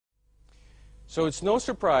So it's no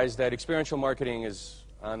surprise that experiential marketing is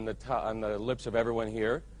on the lips of everyone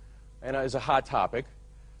here and is a hot topic.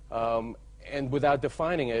 And without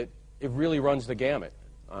defining it, it really runs the gamut.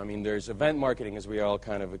 I mean, there's event marketing, as we all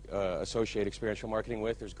kind of associate experiential marketing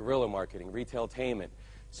with. There's guerrilla marketing, retailtainment,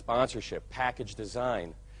 sponsorship, package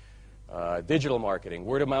design, digital marketing,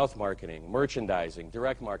 word-of-mouth marketing, merchandising,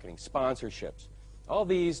 direct marketing, sponsorships. All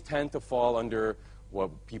these tend to fall under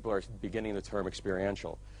what people are beginning the term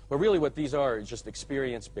experiential. But really what these are is just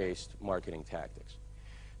experience-based marketing tactics.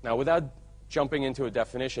 Now, without jumping into a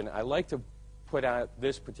definition, I like to put out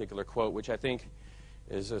this particular quote, which I think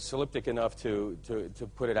is elliptic enough to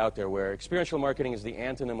put it out there, where experiential marketing is the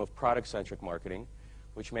antonym of product-centric marketing,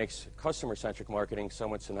 which makes customer-centric marketing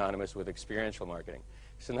somewhat synonymous with experiential marketing.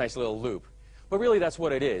 It's a nice little loop. But really, that's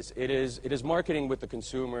what it is. It is marketing with the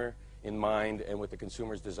consumer in mind and with the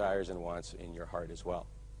consumer's desires and wants in your heart as well.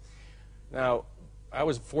 Now, I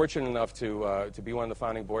was fortunate enough to be one of the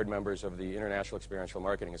founding board members of the International Experiential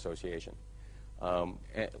Marketing Association.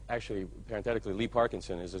 Actually, parenthetically, Lee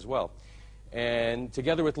Parkinson is as well. And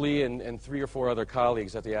together with Lee and 3 or 4 other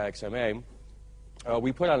colleagues at the IXMA,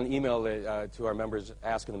 we put out an email to our members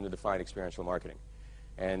asking them to define experiential marketing.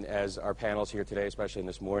 And as our panels here today, especially in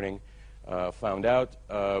this morning, found out,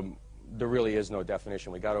 there really is no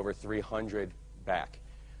definition. We got over 300 back.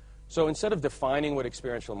 So instead of defining what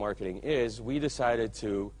experiential marketing is, we decided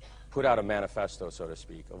to put out a manifesto, so to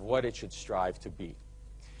speak, of what it should strive to be.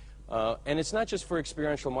 And it's not just for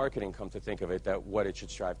experiential marketing, come to think of it, that what it should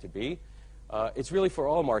strive to be. It's really for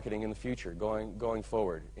all marketing in the future, going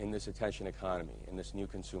forward in this attention economy, in this new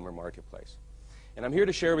consumer marketplace. And I'm here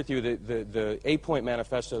to share with you the 8-point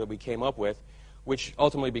manifesto that we came up with, which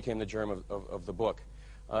ultimately became the germ of the book.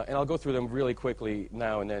 And I'll go through them really quickly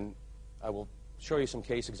now, and then I will show you some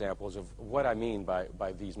case examples of what I mean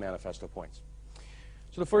by these manifesto points.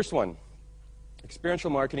 So the first one, experiential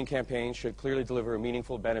marketing campaigns should clearly deliver a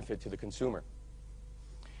meaningful benefit to the consumer.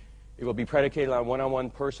 It will be predicated on one-on-one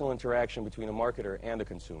personal interaction between a marketer and a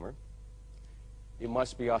consumer. It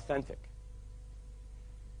must be authentic.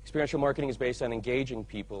 Experiential marketing is based on engaging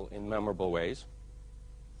people in memorable ways.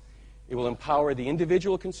 It will empower the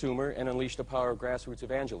individual consumer and unleash the power of grassroots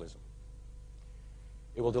evangelism.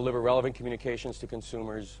 It will deliver relevant communications to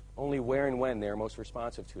consumers only where and when they are most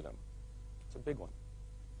responsive to them. It's a big one.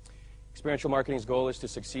 Experiential marketing's goal is to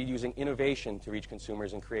succeed using innovation to reach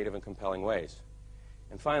consumers in creative and compelling ways.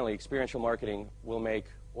 And finally, experiential marketing will make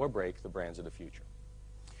or break the brands of the future.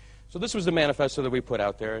 So this was the manifesto that we put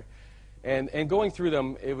out there. And going through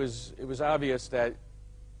them, it was obvious that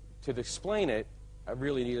to explain it, I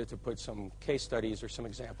really needed to put some case studies or some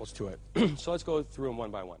examples to it. So let's go through them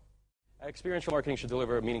one by one. Experiential marketing should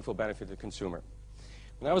deliver a meaningful benefit to the consumer.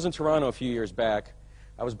 When I was in Toronto a few years back,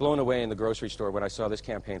 I was blown away in the grocery store when I saw this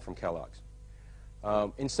campaign from Kellogg's.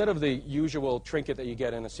 Instead of the usual trinket that you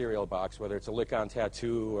get in a cereal box, whether it's a lick-on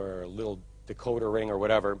tattoo or a little decoder ring or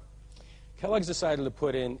whatever, Kellogg's decided to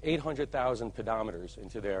put in 800,000 pedometers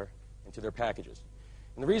into their packages.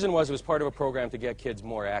 And the reason was it was part of a program to get kids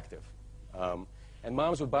more active. And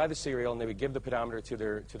moms would buy the cereal and they would give the pedometer to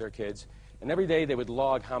their kids, and every day they would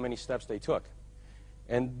log how many steps they took.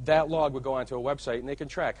 And that log would go onto a website and they can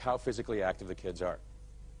track how physically active the kids are.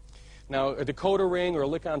 Now, a decoder ring or a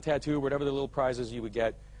lick-on tattoo, whatever the little prizes you would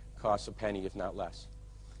get, costs a penny, if not less.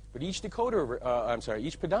 But each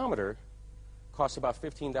pedometer costs about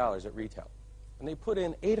 $15 at retail. And they put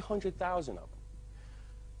in 800,000 of them.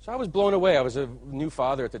 So I was blown away. I was a new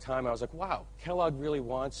father at the time. I was like, wow, Kellogg really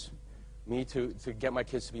wants me to get my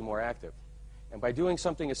kids to be more active. And by doing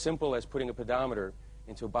something as simple as putting a pedometer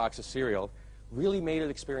into a box of cereal, really made it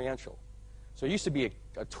experiential. So it used to be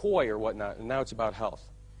a toy or whatnot, and now it's about health.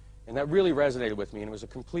 And that really resonated with me, and it was a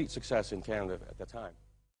complete success in Canada at the time.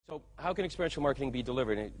 So how can experiential marketing be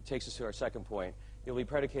delivered? And it takes us to our second point. It will be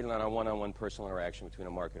predicated on a one-on-one personal interaction between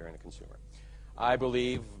a marketer and a consumer. I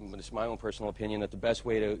believe, this is my own personal opinion, that the best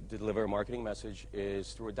way to deliver a marketing message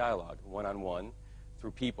is through a dialogue, one-on-one,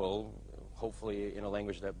 through people, hopefully in a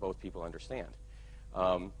language that both people understand.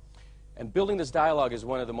 And building this dialogue is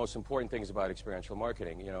one of the most important things about experiential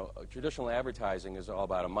marketing. You know, traditional advertising is all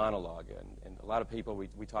about a monologue, and a lot of people,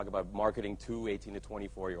 we talk about marketing to 18 to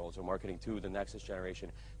 24-year-olds or marketing to the next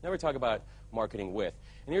generation. Never talk about marketing with.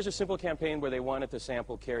 And here's a simple campaign where they wanted to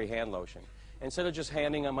sample Carry hand lotion. Instead of just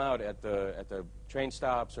handing them out at the train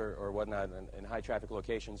stops or whatnot in high-traffic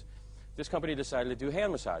locations, this company decided to do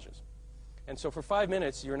hand massages. And so for 5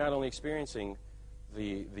 minutes, you're not only experiencing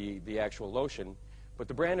the actual lotion, but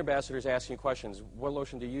the brand ambassador is asking questions. What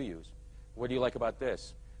lotion do you use? What do you like about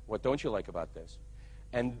this? What don't you like about this?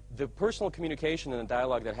 And the personal communication and the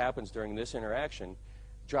dialogue that happens during this interaction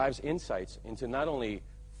drives insights into not only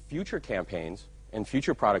future campaigns and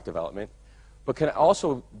future product development, but can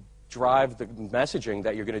also drive the messaging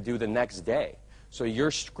that you're going to do the next day. So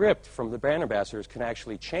your script from the brand ambassadors can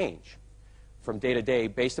actually change from day to day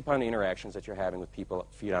based upon the interactions that you're having with people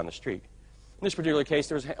feet on the street. In this particular case,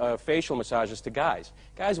 there was facial massages to guys.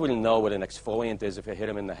 Guys wouldn't know what an exfoliant is if it hit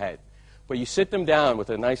them in the head. But you sit them down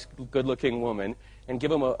with a nice, good-looking woman and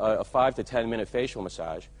give them a 5 to 10-minute facial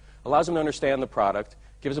massage, allows them to understand the product,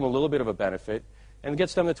 gives them a little bit of a benefit, and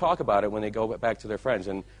gets them to talk about it when they go back to their friends.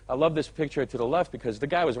 And I love this picture to the left because the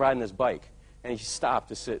guy was riding his bike, and he stopped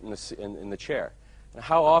to sit in the chair. And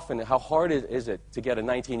how hard is it to get a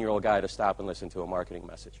 19-year-old guy to stop and listen to a marketing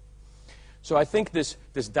message? So I think this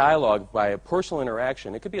dialogue by a personal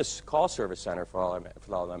interaction, it could be a call service center for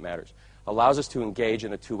all that matters, allows us to engage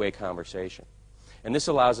in a two-way conversation. And this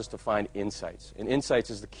allows us to find insights. And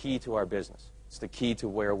insights is the key to our business. It's the key to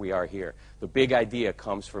where we are here. The big idea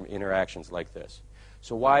comes from interactions like this.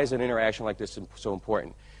 So why is an interaction like this so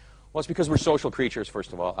important? Well, it's because we're social creatures,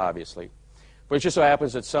 first of all, obviously. But it just so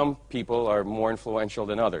happens that some people are more influential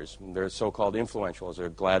than others. They're so-called influentials, or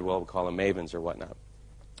Gladwell would call them mavens or whatnot.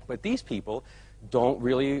 But these people don't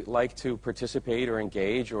really like to participate or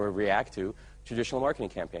engage or react to traditional marketing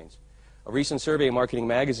campaigns. A recent survey in Marketing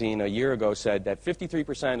Magazine a year ago said that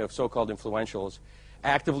 53% of so-called influentials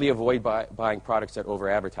actively avoid buying products that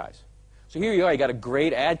over-advertise. So here you are, you got a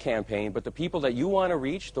great ad campaign, but the people that you want to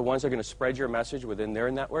reach, the ones that are going to spread your message within their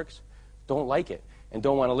networks, don't like it and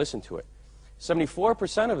don't want to listen to it.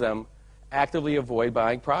 74% of them actively avoid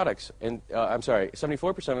buying products. And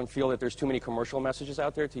 74% of them feel that there's too many commercial messages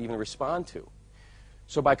out there to even respond to.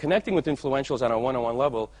 So by connecting with influentials on a one-on-one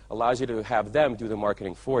level allows you to have them do the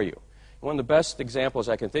marketing for you. And one of the best examples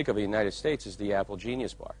I can think of in the United States is the Apple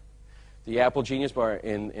Genius Bar. The Apple Genius Bar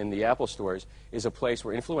in the Apple stores is a place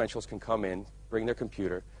where influentials can come in, bring their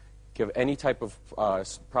computer, give any type of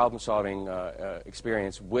problem-solving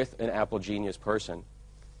experience with an Apple Genius person,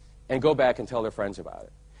 and go back and tell their friends about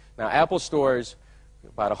it. Now, Apple stores,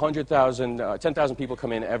 about 10,000 people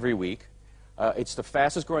come in every week. It's the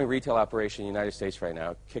fastest-growing retail operation in the United States right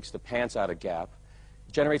now. It kicks the pants out of Gap.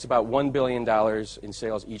 It generates about $1 billion in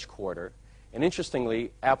sales each quarter. And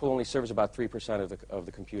interestingly, Apple only serves about 3% of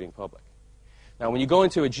the computing public. Now, when you go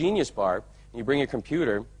into a Genius Bar and you bring your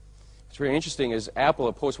computer, what's really interesting is Apple,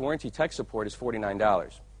 a post-warranty tech support is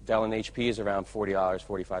 $49. Dell and HP is around $40,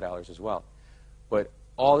 $45 as well. But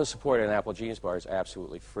all the support in an Apple Genius Bar is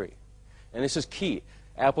absolutely free. And this is key.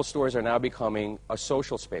 Apple stores are now becoming a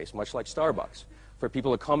social space, much like Starbucks, for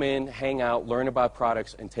people to come in, hang out, learn about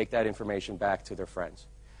products, and take that information back to their friends.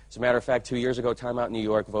 As a matter of fact, 2 years ago, Time Out New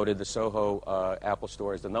York voted the Soho Apple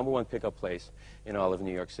store as the #1 pickup place in all of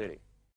New York City.